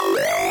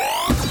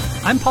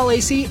I'm Paul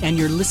Acey, and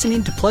you're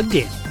listening to Plugged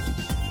In.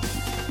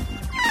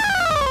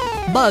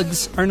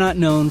 Bugs are not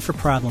known for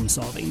problem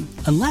solving,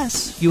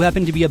 unless you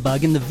happen to be a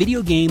bug in the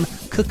video game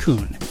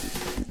Cocoon.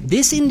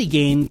 This indie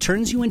game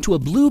turns you into a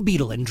blue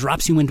beetle and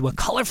drops you into a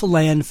colorful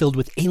land filled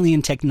with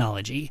alien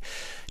technology.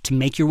 To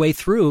make your way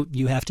through,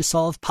 you have to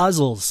solve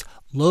puzzles.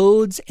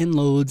 Loads and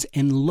loads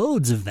and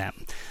loads of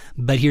them.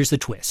 But here's the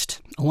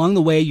twist. Along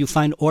the way, you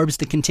find orbs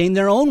that contain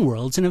their own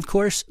worlds and, of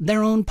course,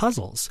 their own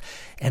puzzles.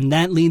 And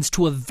that leads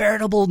to a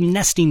veritable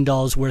nesting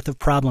doll's worth of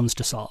problems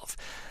to solve.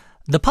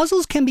 The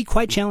puzzles can be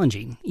quite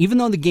challenging. Even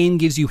though the game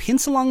gives you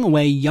hints along the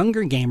way,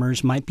 younger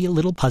gamers might be a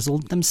little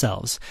puzzled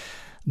themselves.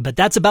 But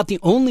that's about the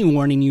only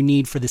warning you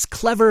need for this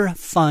clever,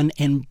 fun,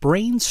 and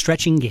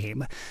brain-stretching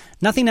game.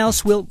 Nothing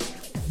else will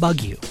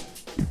bug you.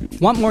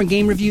 Want more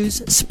game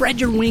reviews? Spread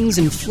your wings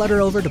and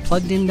flutter over to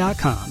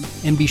PluggedIn.com.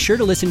 And be sure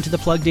to listen to The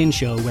Plugged In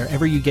Show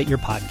wherever you get your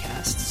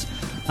podcasts.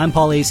 I'm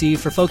Paul Acey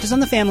for Focus on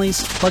the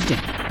Family's Plugged In.